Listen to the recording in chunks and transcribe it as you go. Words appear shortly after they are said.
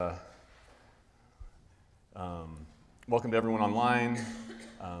Welcome to everyone online.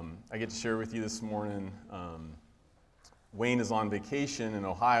 I get to share with you this morning. Wayne is on vacation in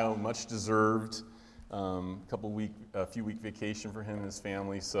Ohio, much deserved. A few week vacation for him and his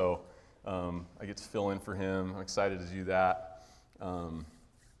family. So I get to fill in for him. I'm excited to do that.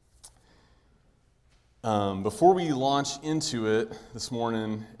 Before we launch into it this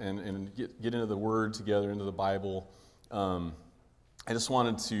morning and get into the Word together, into the Bible, I just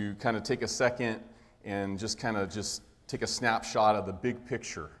wanted to kind of take a second and just take a snapshot of the big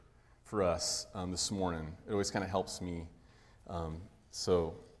picture for us this morning. It always kind of helps me.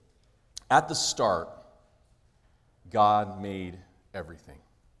 So, at the start, God made everything.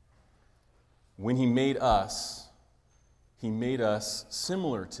 When He made us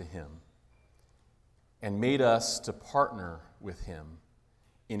similar to Him and made us to partner with Him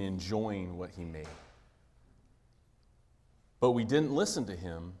in enjoying what He made. But we didn't listen to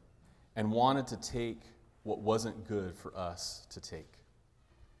Him and wanted to take what wasn't good for us to take.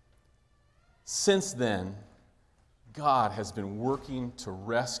 Since then, God has been working to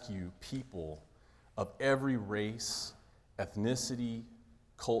rescue people of every race, ethnicity,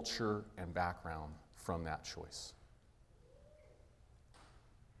 culture, and background from that choice.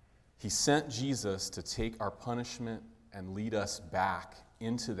 He sent Jesus to take our punishment and lead us back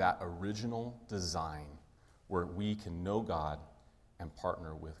into that original design where we can know God and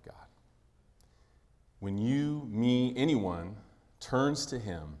partner with God. When you, me, anyone turns to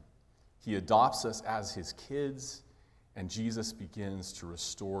Him, He adopts us as His kids, and Jesus begins to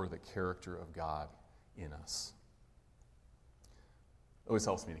restore the character of God in us. It always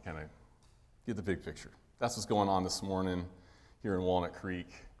helps me to kind of get the big picture. That's what's going on this morning here in Walnut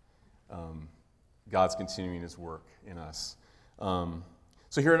Creek. God's continuing His work in us.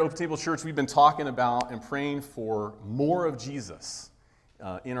 So here at Open Table Church, we've been talking about and praying for more of Jesus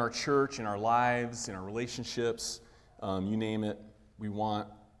in our church, in our lives, in our relationships, you name it. We want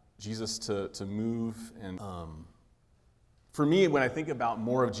Jesus to move. And for me, when I think about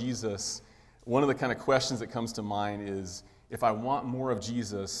more of Jesus, one of the kind of questions that comes to mind is, if I want more of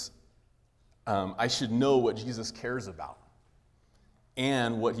Jesus, I should know what Jesus cares about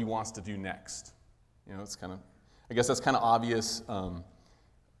and what He wants to do next. You know, I guess that's kind of obvious.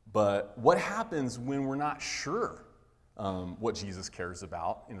 But what happens when we're not sure what Jesus cares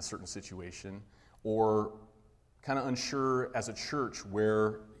about in a certain situation, or kind of unsure as a church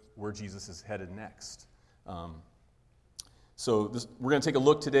where Jesus is headed next? So we're going to take a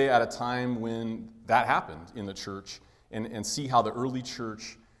look today at a time when that happened in the church and see how the early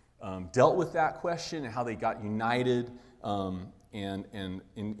church dealt with that question and how they got united and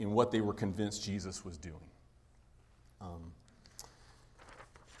in what they were convinced Jesus was doing.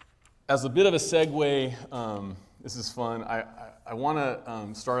 As a bit of a segue, this is fun. I want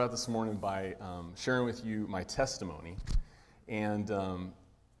to start out this morning by sharing with you my testimony. And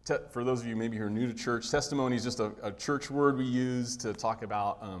for those of you maybe who are new to church, testimony is just a church word we use to talk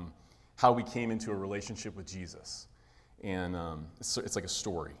about how we came into a relationship with Jesus. And it's like a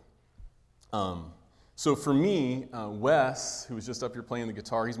story. So for me, Wes, who was just up here playing the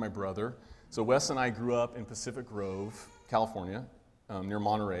guitar, he's my brother. So Wes and I grew up in Pacific Grove, California, near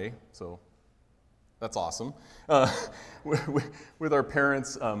Monterey, so that's awesome. With our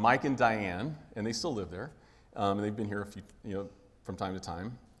parents, Mike and Diane, and they still live there. And they've been here from time to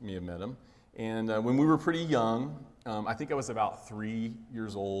time. You may have met them. And when we were pretty young, I think I was about 3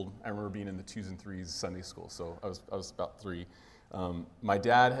 years old. I remember being in the 2s and 3s Sunday school, so I was about 3. My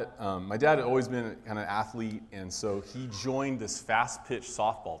dad had always been a kind of athlete, and so he joined this fast-pitch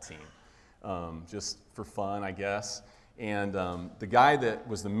softball team, just for fun, I guess. And the guy that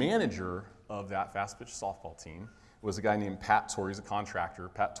was the manager of that fast-pitch softball team was a guy named Pat Torrey. He's a contractor,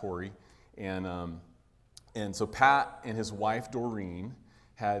 Pat Torrey. And so Pat and his wife, Doreen,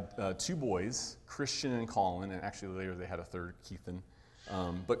 had 2 boys, Christian and Colin, and actually later they had a third, Keithan.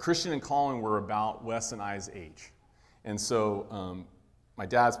 But Christian and Colin were about Wes and I's age. And so my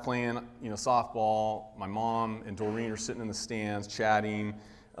dad's playing, softball. My mom and Doreen are sitting in the stands chatting.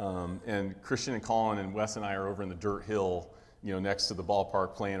 And Christian and Colin and Wes and I are over in the dirt hill, next to the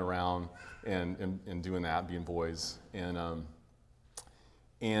ballpark playing around and doing that, being boys. So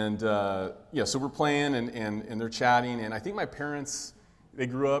we're playing and they're chatting. And I think my parents, they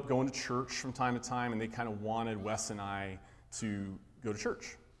grew up going to church from time to time, and they kind of wanted Wes and I to go to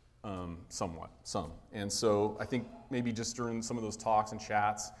church some. And so I think maybe just during some of those talks and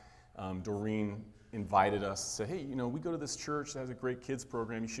chats, Doreen invited us, said, hey, we go to this church that has a great kids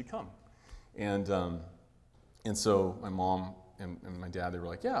program, you should come. And so my mom and my dad, they were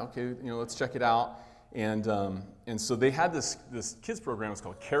like, yeah, okay, let's check it out. And so they had this kids program. It's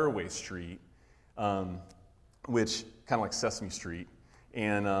called Caraway Street. which kind of like Sesame Street.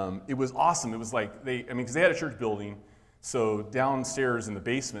 And it was awesome. It was like because they had a church building. So downstairs in the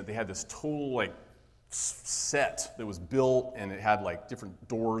basement, they had this total like set that was built, and it had like different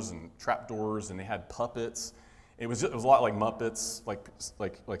doors and trap doors, and they had puppets. It was a lot like Muppets,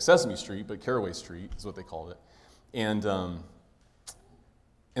 like Sesame Street, but Caraway Street is what they called it. And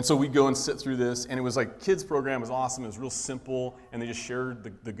so we'd go and sit through this, and it was like kids program. It was awesome. It was real simple, and they just shared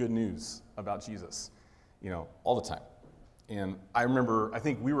the good news about Jesus, all the time. And I remember, I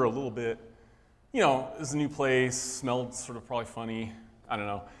think we were a little bit, it was a new place, smelled sort of probably funny, I don't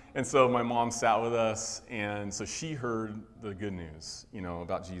know. And so my mom sat with us, and so she heard the good news,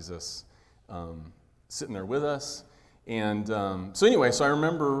 about Jesus, sitting there with us. And so I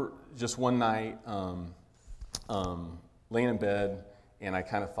remember just one night laying in bed, and I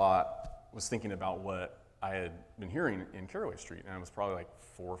kind of was thinking about what I had been hearing in Caraway Street, and I was probably like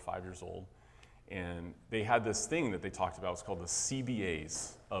 4 or 5 years old. And they had this thing that they talked about. It was called the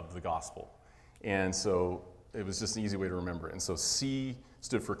CBAs of the gospel. And so it was just an easy way to remember it. And so C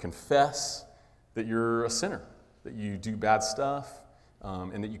stood for confess that you're a sinner, that you do bad stuff,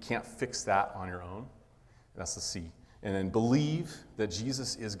 and that you can't fix that on your own. That's the C. And then believe that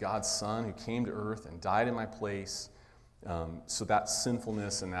Jesus is God's Son who came to earth and died in my place, so that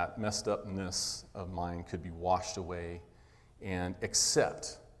sinfulness and that messed upness of mine could be washed away. And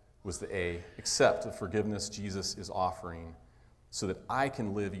accept was the A. Accept the forgiveness Jesus is offering so that I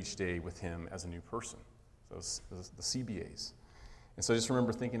can live each day with him as a new person. So it's the CBAs. And so I just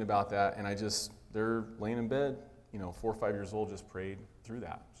remember thinking about that, and they're laying in bed, 4 or 5 years old, just prayed through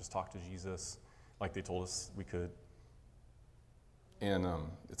that. Just talked to Jesus like they told us we could. And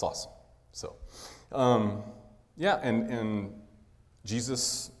it's awesome. So, and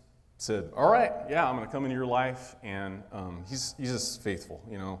Jesus said, all right, I'm going to come into your life, and he's just faithful,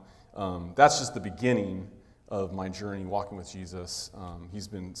 That's just the beginning of my journey walking with Jesus. He's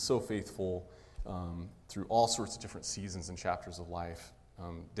been so faithful through all sorts of different seasons and chapters of life,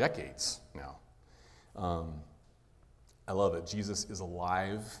 decades now. I love it. Jesus is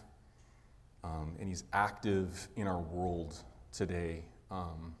alive, and he's active in our world today,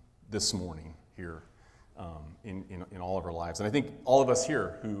 this morning here. In all of our lives. And I think all of us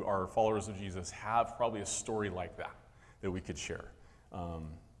here who are followers of Jesus have probably a story like that we could share.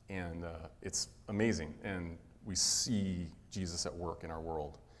 And it's amazing. And we see Jesus at work in our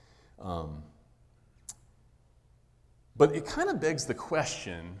world. But it kind of begs the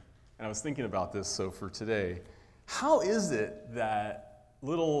question, and I was thinking about this, so for today, how is it that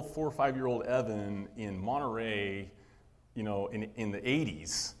little 4 or 5 year old Evan in Monterey, in the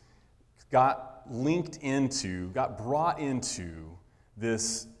 80s, got brought into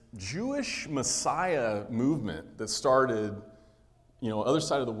this Jewish Messiah movement that started, other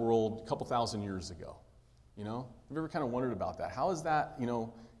side of the world a couple thousand years ago? Have you ever kind of wondered about that? How is that,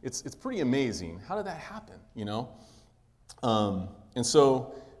 it's pretty amazing. How did that happen, And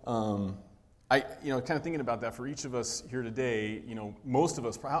so, I, kind of thinking about that for each of us here today, most of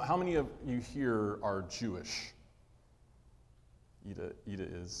us, how many of you here are Jewish? Ida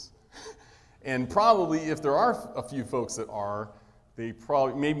is. And probably, if there are a few folks that are, they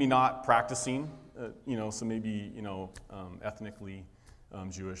probably maybe not practicing, so maybe ethnically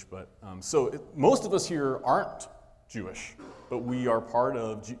Jewish. But most of us here aren't Jewish, but we are part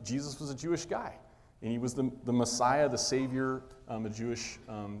of. Jesus was a Jewish guy, and he was the Messiah, the Savior, a Jewish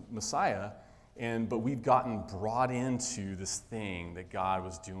Messiah. But we've gotten brought into this thing that God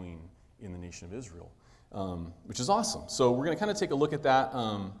was doing in the nation of Israel, which is awesome. So we're going to kind of take a look at that.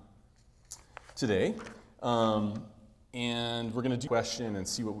 Today, and we're going to do a question and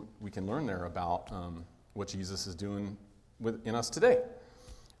see what we can learn there about what Jesus is doing in us today.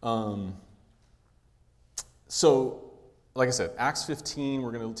 So, like I said, Acts 15,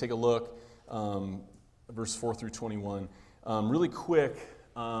 we're going to take a look, verse 4 through 21. Really quick,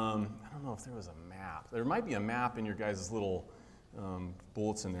 I don't know if there was a map. There might be a map in your guys' little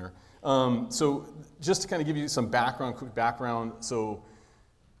bullets in there. So just to kind of give you some quick background. So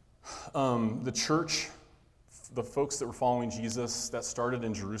the church, the folks that were following Jesus, that started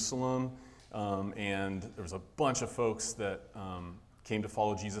in Jerusalem, and there was a bunch of folks that came to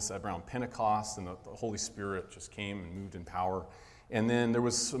follow Jesus around Pentecost, and the Holy Spirit just came and moved in power. And then there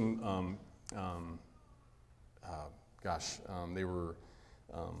was some, there were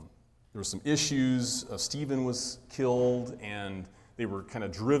some issues. Stephen was killed, and they were kind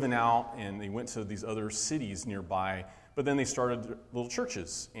of driven out, and they went to these other cities nearby. But then they started little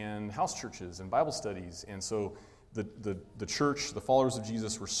churches and house churches and Bible studies. And so the church, the followers of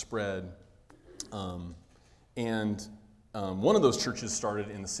Jesus were spread. And one of those churches started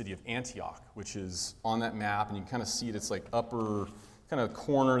in the city of Antioch, which is on that map, and you can kind of see it. It's like upper kind of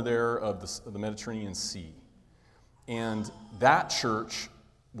corner there of the Mediterranean Sea. And that church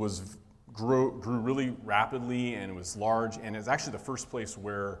grew really rapidly, and it was large, and it's actually the first place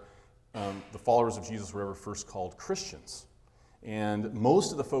where the followers of Jesus were ever first called Christians. And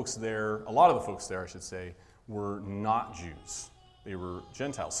most of the folks there, a lot of the folks there, I should say, were not Jews. They were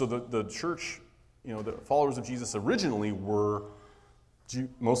Gentiles. So the church, the followers of Jesus originally were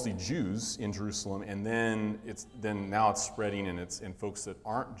mostly Jews in Jerusalem, and then now it's spreading, and it's in folks that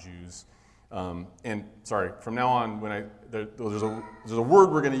aren't Jews. And sorry, from now on, there's a word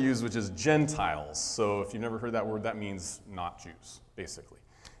we're going to use, which is Gentiles. So if you've never heard that word, that means not Jews, basically.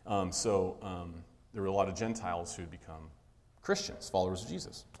 There were a lot of Gentiles who had become Christians, followers of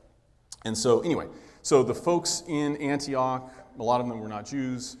Jesus. And so anyway, so the folks in Antioch, a lot of them were not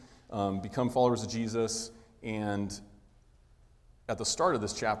Jews, become followers of Jesus. And at the start of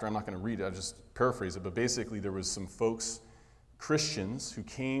this chapter, I'm not going to read it, I'll just paraphrase it, but basically there was some folks, Christians, who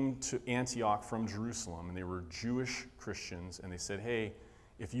came to Antioch from Jerusalem, and they were Jewish Christians, and they said, hey,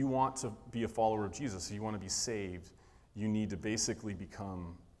 if you want to be a follower of Jesus, if you want to be saved, you need to basically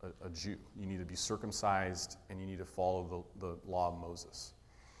become a Jew. You need to be circumcised, and you need to follow the law of Moses.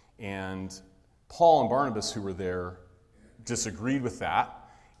 And Paul and Barnabas, who were there, disagreed with that,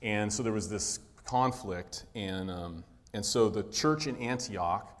 and so there was this conflict, and so the church in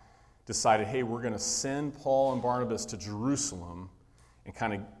Antioch decided, hey, we're going to send Paul and Barnabas to Jerusalem,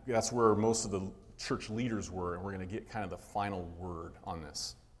 and that's where most of the church leaders were, and we're going to get kind of the final word on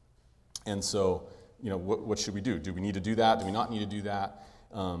this. And so, what should we do? Do we need to do that? Do we not need to do that?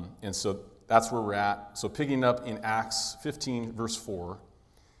 And so that's where we're at. So picking up in Acts 15, verse 4,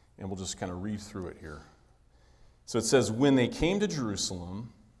 and we'll just kind of read through it here. So it says, when they came to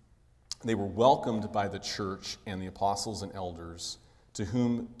Jerusalem, they were welcomed by the church and the apostles and elders, to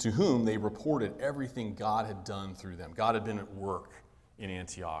whom they reported everything God had done through them. God had been at work in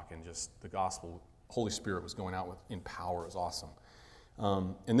Antioch, and just the gospel, Holy Spirit was going out in power. It was awesome.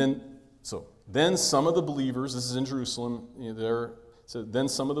 Then some of the believers, this is in Jerusalem, then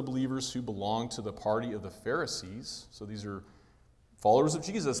some of the believers who belonged to the party of the Pharisees, so these are followers of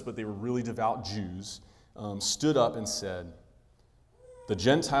Jesus, but they were really devout Jews, stood up and said, the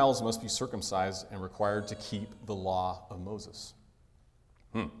Gentiles must be circumcised and required to keep the law of Moses.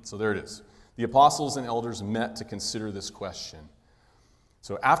 So there it is. The apostles and elders met to consider this question.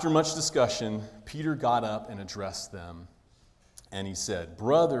 So after much discussion, Peter got up and addressed them, and he said,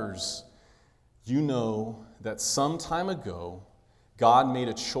 brothers, you know that some time ago God made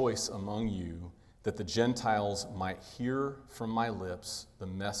a choice among you that the Gentiles might hear from my lips the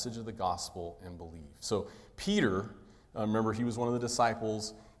message of the gospel and believe. So Peter, remember, he was one of the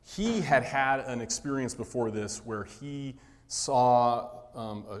disciples. He had an experience before this where he saw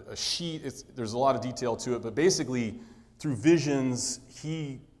a sheet. There's a lot of detail to it, but basically through visions,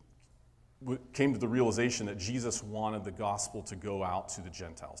 he came to the realization that Jesus wanted the gospel to go out to the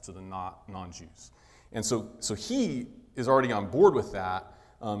Gentiles, to the non-Jews. And so he is already on board with that,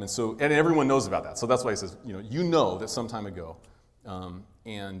 and everyone knows about that. So that's why he says, you know that some time ago.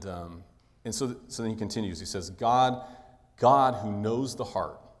 And so then he continues. He says, God who knows the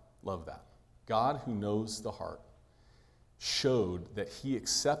heart, love that. God who knows the heart showed that he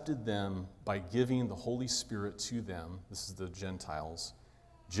accepted them by giving the Holy Spirit to them, this is the Gentiles,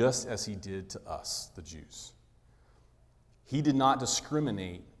 just as he did to us, the Jews. He did not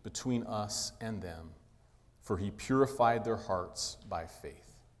discriminate between us and them, for he purified their hearts by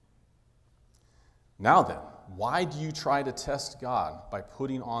faith. Now then, why do you try to test God by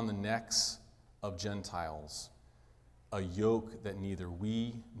putting on the necks of Gentiles a yoke that neither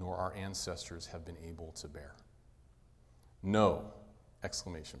we nor our ancestors have been able to bear? No,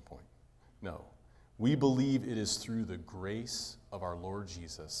 exclamation point. No. We believe it is through the grace of our Lord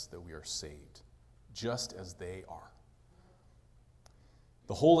Jesus that we are saved, just as they are.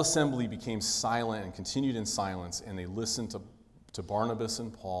 The whole assembly became silent and continued in silence, and they listened to Barnabas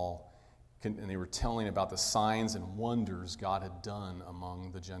and Paul, and they were telling about the signs and wonders God had done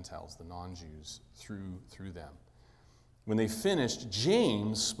among the Gentiles, the non-Jews, through them. When they finished,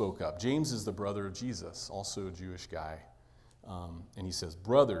 James spoke up. James is the brother of Jesus, also a Jewish guy. And he says,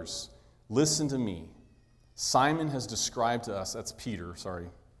 brothers, listen to me. Simon has described to us, that's Peter, sorry,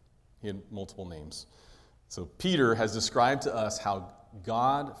 he had multiple names. So Peter has described to us how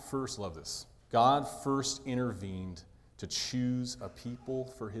God first intervened to choose a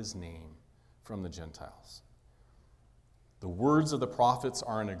people for his name from the Gentiles. The words of the prophets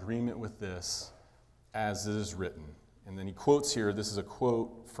are in agreement with this, as it is written. And then he quotes here, this is a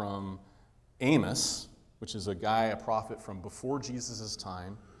quote from Amos, which is a guy, a prophet from before Jesus'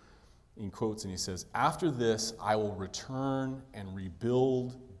 time. He quotes and he says, "After this, I will return and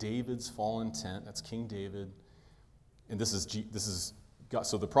rebuild David's fallen tent." That's King David. And this is God.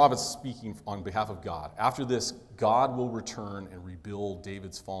 So the prophet's speaking on behalf of God. "After this, God will return and rebuild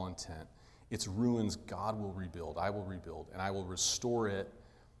David's fallen tent. Its ruins God will rebuild, I will rebuild, and I will restore it,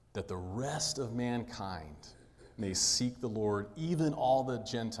 that the rest of mankind may seek the Lord, even all the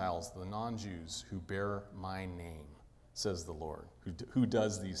Gentiles, the non-Jews, who bear my name, says the Lord," who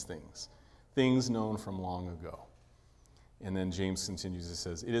does these things known from long ago. And then James continues, it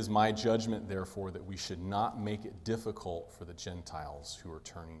says, "It is my judgment, therefore, that we should not make it difficult for the Gentiles who are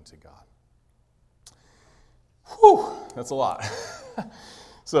turning to God." Whew, that's a lot.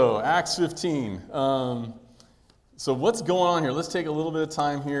 So, Acts 15. So what's going on here? Let's take a little bit of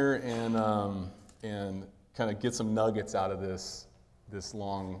time here and kind of get some nuggets out of this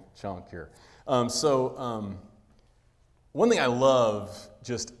long chunk here. One thing I love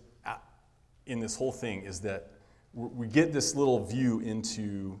just in this whole thing is that we get this little view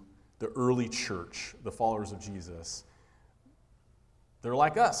into the early church, the followers of Jesus. They're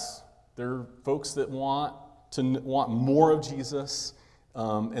like us. They're folks that want more of Jesus,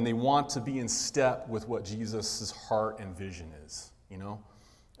 and they want to be in step with what Jesus' heart and vision is, you know?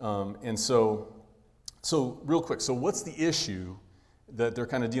 So real quick, so what's the issue that they're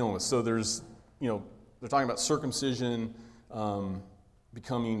kind of dealing with? So there's, they're talking about circumcision,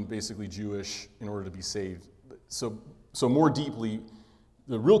 becoming basically Jewish in order to be saved. So more deeply,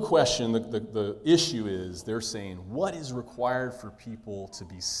 the real question, the issue is, they're saying, what is required for people to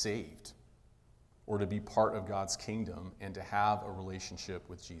be saved or to be part of God's kingdom and to have a relationship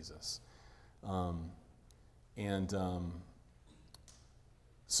with Jesus? Let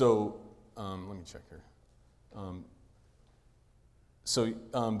me check here.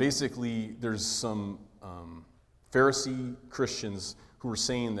 Basically, there's some Pharisee Christians who are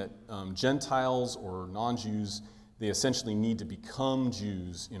saying that Gentiles or non-Jews, they essentially need to become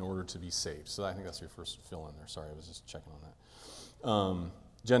Jews in order to be saved. So I think that's your first fill in there. Sorry, I was just checking on that.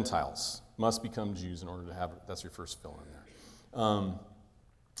 Gentiles must become Jews in order to have, that's your first fill in there.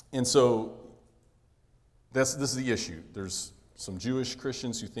 And so this is the issue. There's some Jewish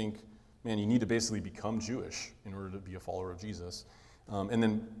Christians who think, man, you need to basically become Jewish in order to be a follower of Jesus. And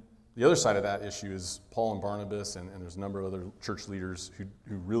then the other side of that issue is Paul and Barnabas, and there's a number of other church leaders who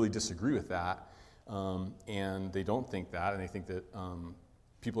really disagree with that. And they don't think that, and they think that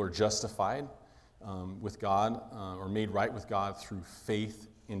people are justified with God or made right with God through faith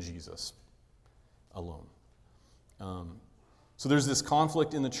in Jesus alone. So there's this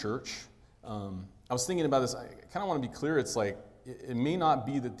conflict in the church. I was thinking about this. I kind of want to be clear. It's like, it may not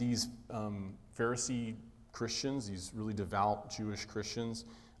be that these Pharisee Christians, these really devout Jewish Christians,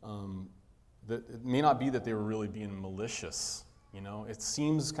 that it may not be that they were really being malicious. It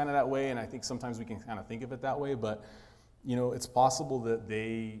seems kind of that way, and I think sometimes we can kind of think of it that way, but it's possible that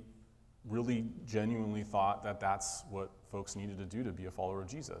they really genuinely thought that that's what folks needed to do to be a follower of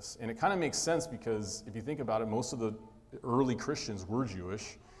Jesus. And it kind of makes sense because if you think about it, most of the early Christians were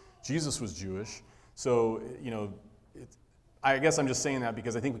Jewish. Jesus was Jewish. So, I guess I'm just saying that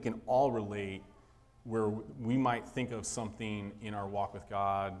because I think we can all relate where we might think of something in our walk with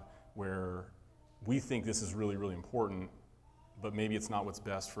God where we think this is really, really important, but maybe it's not what's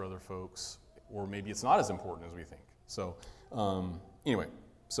best for other folks, or maybe it's not as important as we think. So anyway,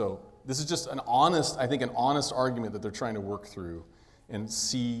 so this is just an honest argument that they're trying to work through and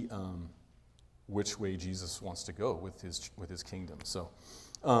see which way Jesus wants to go with his kingdom. So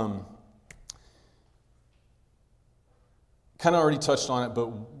kind of already touched on it,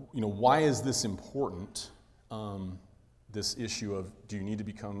 but why is this important? This issue of, do you need to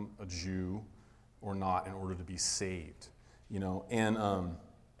become a Jew or not in order to be saved?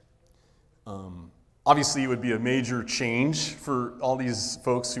 Obviously it would be a major change for all these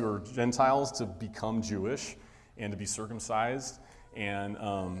folks who are Gentiles to become Jewish and to be circumcised, and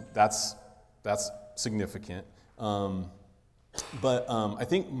that's significant. But I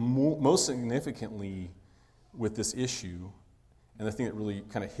think most significantly with this issue, and the thing that really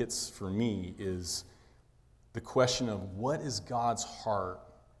kind of hits for me, is the question of what is God's heart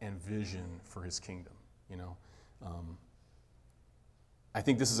and vision for his kingdom. I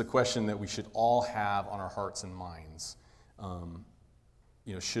think this is a question that we should all have on our hearts and minds.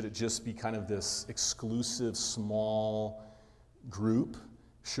 Should it just be kind of this exclusive small group,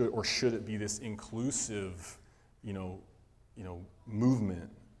 or should it be this inclusive, movement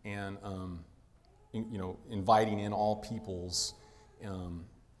and inviting in all peoples?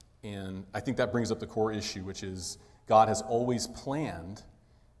 And I think that brings up the core issue, which is God has always planned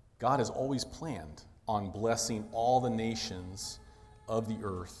on blessing all the nations of the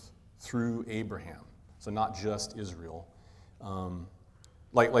earth through Abraham. So not just Israel.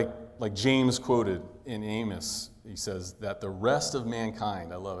 Like James quoted in Amos, he says that the rest of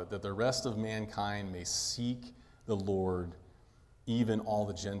mankind, I love it, that the rest of mankind may seek the Lord, even all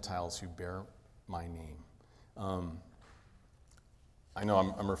the Gentiles who bear my name. I know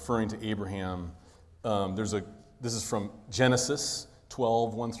I'm referring to Abraham. This is from Genesis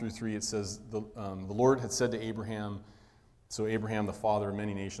 12, 1 through 3. It says, the Lord had said to Abraham, so Abraham, the father of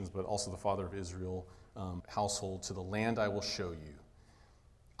many nations, but also the father of Israel, household, to the land I will show you.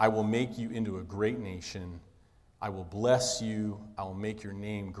 I will make you into a great nation. I will bless you. I will make your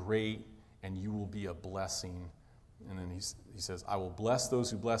name great, and you will be a blessing. And then he says, I will bless those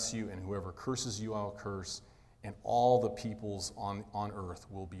who bless you, and whoever curses you, I will curse, and all the peoples on earth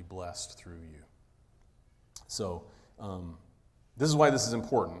will be blessed through you. So this is why this is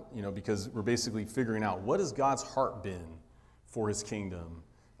important, because we're basically figuring out what has God's heart been for his kingdom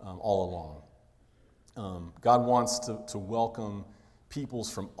all along. God wants to welcome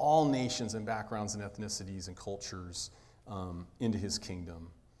peoples from all nations and backgrounds and ethnicities and cultures into his kingdom.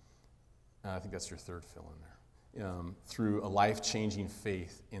 I think that's your third fill in there. Through a life-changing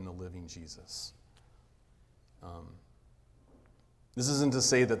faith in the living Jesus. This isn't to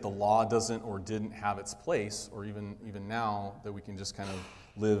say that the law doesn't or didn't have its place, or even now that we can just kind of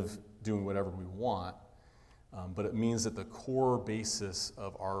live doing whatever we want, but it means that the core basis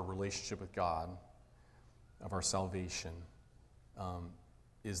of our relationship with God, of our salvation,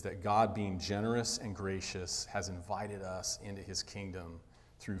 is that God, being generous and gracious, has invited us into his kingdom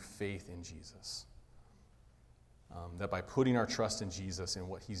through faith in Jesus. That by putting our trust in Jesus and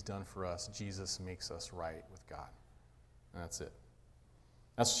what he's done for us, Jesus makes us right with God. And that's it.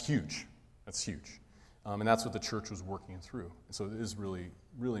 That's huge. That's huge. And that's what the church was working through. And so it is really,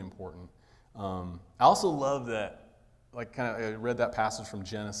 really important. I also love that, I read that passage from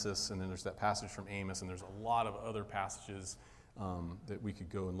Genesis, and then there's that passage from Amos, and there's a lot of other passages that we could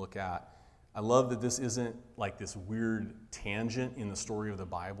go and look at. I love that this isn't like this weird tangent in the story of the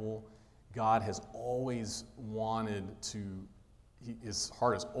Bible. God has always wanted his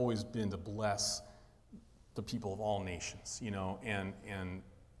heart has always been to bless the people of all nations, and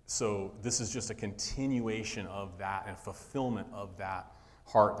so this is just a continuation of that and fulfillment of that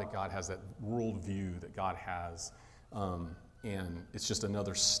heart that God has, that worldview that God has, and it's just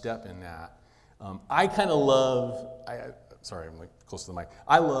another step in that. I kind of love, sorry, I'm close to the mic.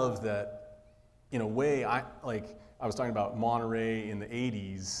 I love that, in a way, I was talking about Monterey in the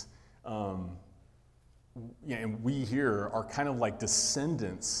 80s, and we here are kind of like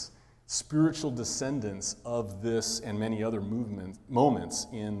descendants, spiritual descendants of this and many other moments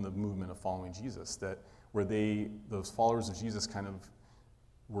in the movement of following Jesus, where those followers of Jesus kind of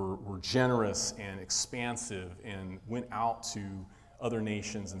were generous and expansive and went out to other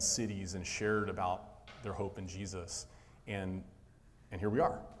nations and cities and shared about their hope in Jesus. And here we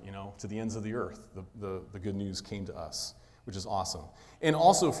are, to the ends of the earth. The good news came to us, which is awesome. And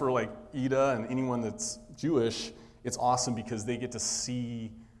also for Ida and anyone that's Jewish, it's awesome because they get to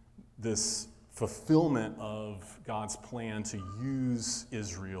see this fulfillment of God's plan to use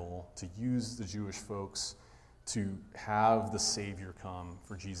Israel, to use the Jewish folks, to have the Savior come,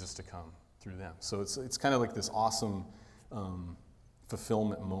 for Jesus to come through them. So it's kind of like this awesome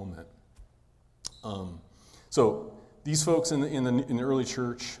fulfillment moment. So these folks in the early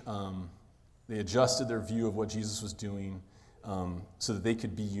church, they adjusted their view of what Jesus was doing so that they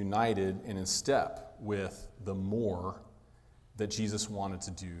could be united and in step with the more that Jesus wanted to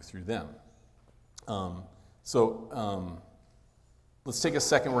do through them. Let's take a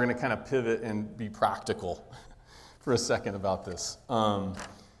second. We're going to kind of pivot and be practical for a second about this. How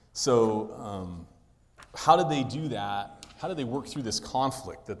did they do that? How did they work through this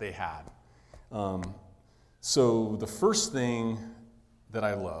conflict that they had? So the first thing that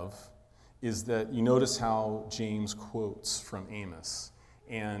I love is that you notice how James quotes from Amos.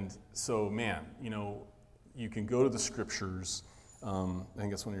 And so, you can go to the scriptures. I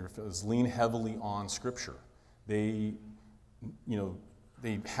think that's one of your films. Lean heavily on scripture. They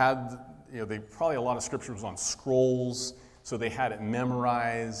probably a lot of scripture was on scrolls, so they had it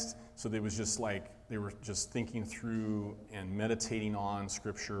memorized. So they was just they were just thinking through and meditating on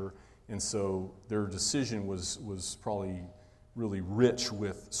scripture, and so their decision was probably really rich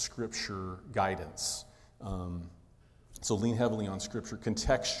with scripture guidance. So lean heavily on scripture,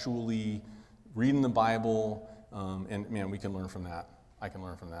 contextually, reading the Bible, and man, we can learn from that. I can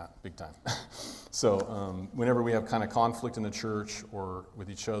learn from that big time. So whenever we have kind of conflict in the church or with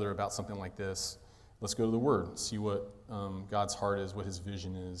each other about something like this, let's go to the Word, see what God's heart is, what his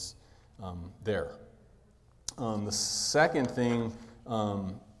vision is there. The second thing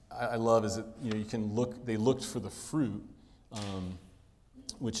I love is that you can look. They looked for the fruit,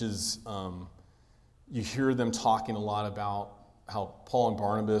 which is you hear them talking a lot about how Paul and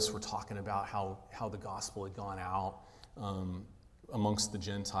Barnabas were talking about how the gospel had gone out amongst the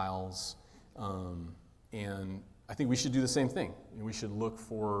Gentiles, and I think we should do the same thing. We should look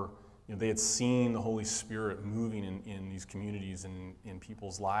for. They had seen the Holy Spirit moving in these communities and in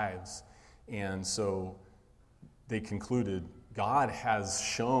people's lives, and so they concluded God has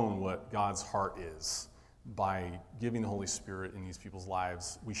shown what God's heart is by giving the Holy Spirit in these people's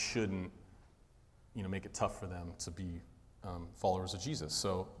lives. We shouldn't, make it tough for them to be followers of Jesus.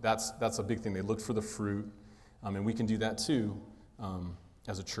 So that's a big thing. They looked for the fruit, and we can do that too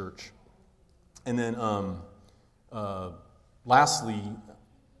as a church. And then lastly,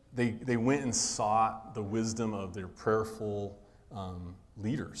 they went and sought the wisdom of their prayerful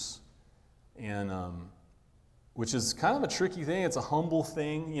leaders, and which is kind of a tricky thing. It's a humble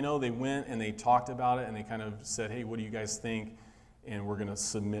thing. They went and they talked about it, and they kind of said, hey, what do you guys think? And we're going to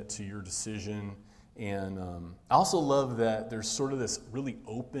submit to your decision. And I also love that there's sort of this really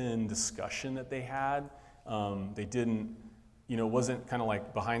open discussion that they had. They didn't, it wasn't kind of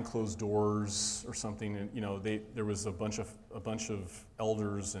like behind closed doors or something. And, there was a bunch of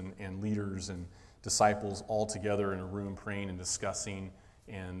elders and leaders and disciples all together in a room praying and discussing,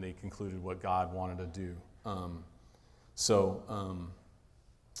 and they concluded what God wanted to do. So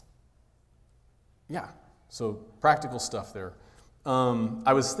practical stuff there.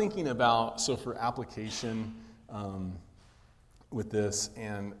 I was thinking about, for application with this,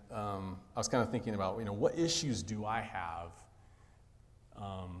 and I was kind of thinking about, what issues do I have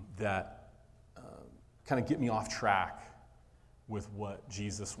that kind of get me off track with what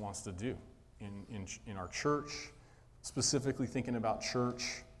Jesus wants to do in our church, specifically thinking about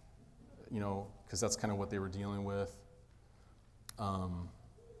church, because that's kind of what they were dealing with.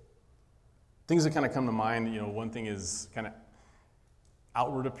 Things that kind of come to mind, one thing is kind of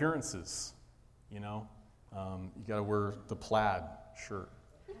outward appearances. You got to wear the plaid shirt.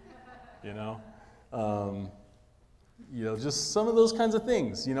 Just some of those kinds of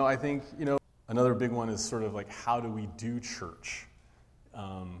things. I think another big one is sort of like, how do we do church?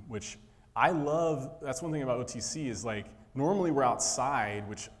 Which I love. That's one thing about OTC is like, normally we're outside,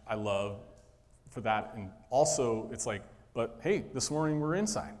 which I love for that, and also it's like, but hey, this morning we're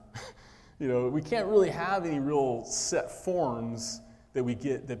inside. We can't really have any real set forms that we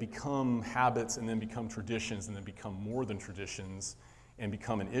get that become habits and then become traditions and then become more than traditions and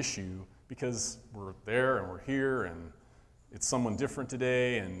become an issue, because we're there and we're here and it's someone different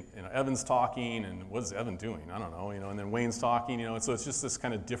today, and Evan's talking, and what is Evan doing? I don't know, and then Wayne's talking, and so it's just this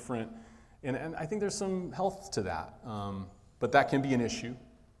kind of different, and I think there's some health to that, but that can be an issue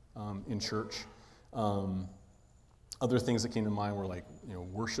in church. Other things that came to mind were like,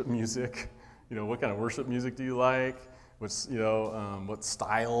 worship music. What kind of worship music do you like? What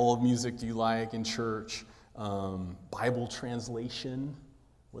style of music do you like in church? Bible translation.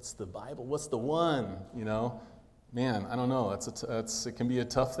 What's the Bible? What's the one? Man, I don't know. It can be a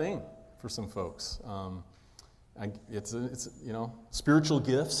tough thing for some folks. It's spiritual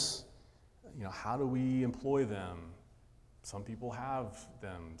gifts. How do we employ them? Some people have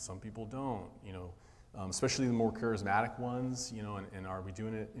them. Some people don't. Especially the more charismatic ones. And are we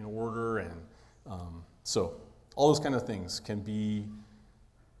doing it in order? And so all those kind of things can be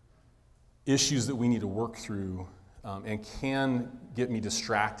issues that we need to work through, and can get me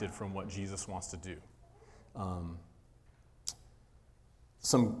distracted from what Jesus wants to do.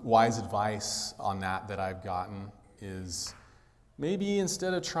 Some wise advice on that I've gotten is, maybe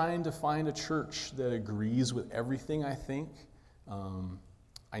instead of trying to find a church that agrees with everything I think,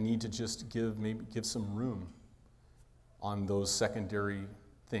 I need to just give some room on those secondary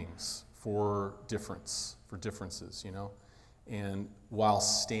things for differences, and while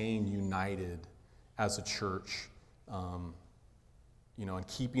staying united as a church, and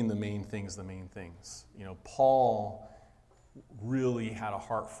keeping the main things. Paul really had a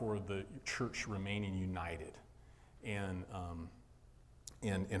heart for the church remaining united and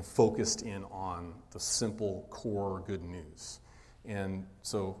focused in on the simple core good news. And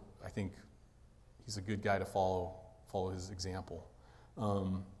so I think he's a good guy to follow his example.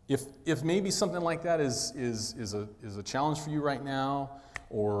 If maybe something like that is a challenge for you right now,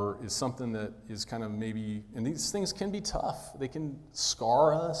 or is something that is kind of maybe, and these things can be tough. They can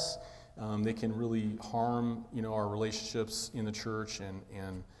scar us. They can really harm, our relationships in the church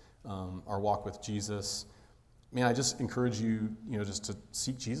and our walk with Jesus. Man, I just encourage you, just to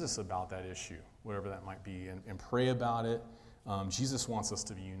seek Jesus about that issue, whatever that might be, and pray about it. Jesus wants us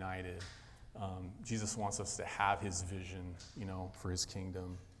to be united. Jesus wants us to have his vision, for his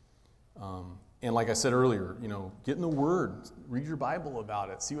kingdom. And like I said earlier, get in the Word, read your Bible about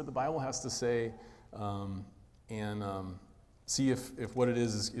it, see what the Bible has to say, and see if what it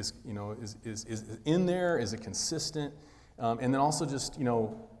is in there, is it consistent, and then also just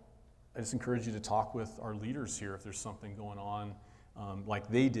I just encourage you to talk with our leaders here if there's something going on, like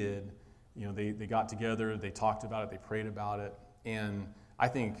they did. They got together, they talked about it, they prayed about it, and I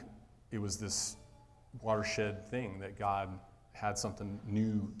think it was this watershed thing that God had something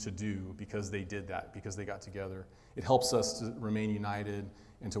new to do because they did that, because they got together. It helps us to remain united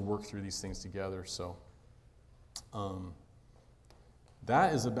and to work through these things together. So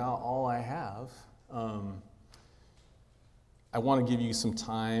that is about all I have. I want to give you some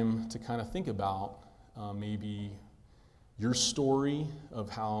time to kind of think about maybe your story of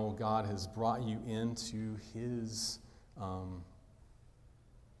how God has brought you into his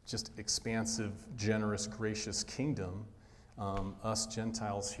just expansive, generous, gracious kingdom. Us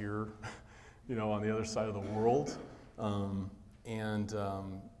Gentiles here, on the other side of the world. I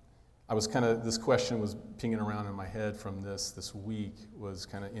was this question was pinging around in my head from this week, was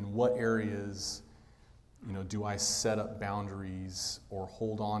kind of in what areas, do I set up boundaries or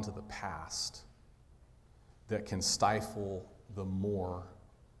hold on to the past that can stifle the more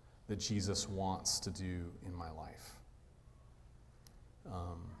that Jesus wants to do in my life?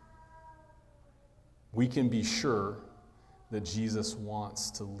 We can be sure that Jesus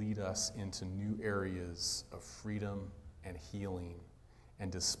wants to lead us into new areas of freedom and healing and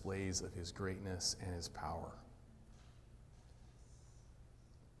displays of his greatness and his power.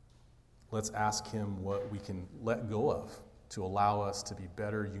 Let's ask him what we can let go of to allow us to be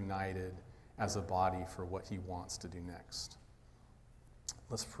better united as a body for what he wants to do next.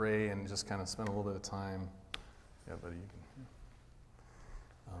 Let's pray and just kind of spend a little bit of time. Yeah, buddy, you can.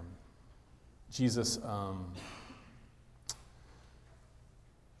 Jesus, I'm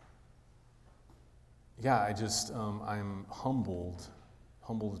humbled.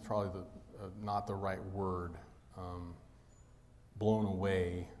 Humbled is probably not the right word. Blown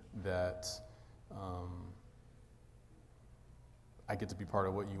away that I get to be part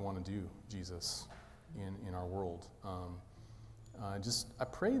of what you want to do, Jesus, in our world. I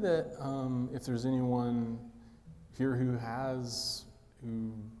pray that if there's anyone here who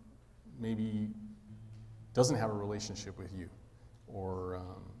maybe doesn't have a relationship with you, or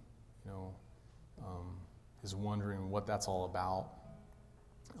is wondering what that's all about,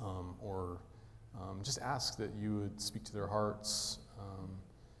 or just ask that you would speak to their hearts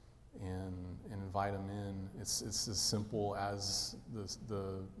and invite them in. It's as simple as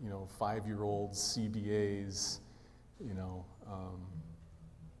the 5-year-old CBAs,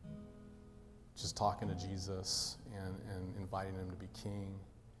 just talking to Jesus and inviting him to be king.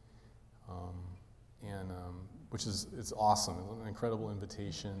 Which is, it's awesome. It's an incredible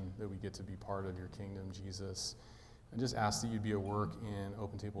invitation that we get to be part of your kingdom, Jesus. And just ask that you'd be at work in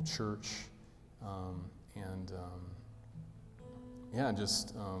Open Table Church,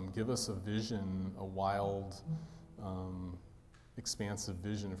 give us a vision, a wild, expansive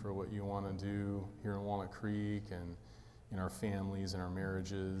vision for what you want to do here in Walnut Creek and in our families and our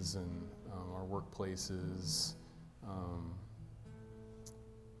marriages and our workplaces.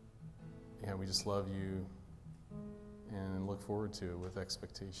 We just love you and look forward to it with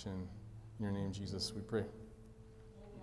expectation. In your name, Jesus, we pray.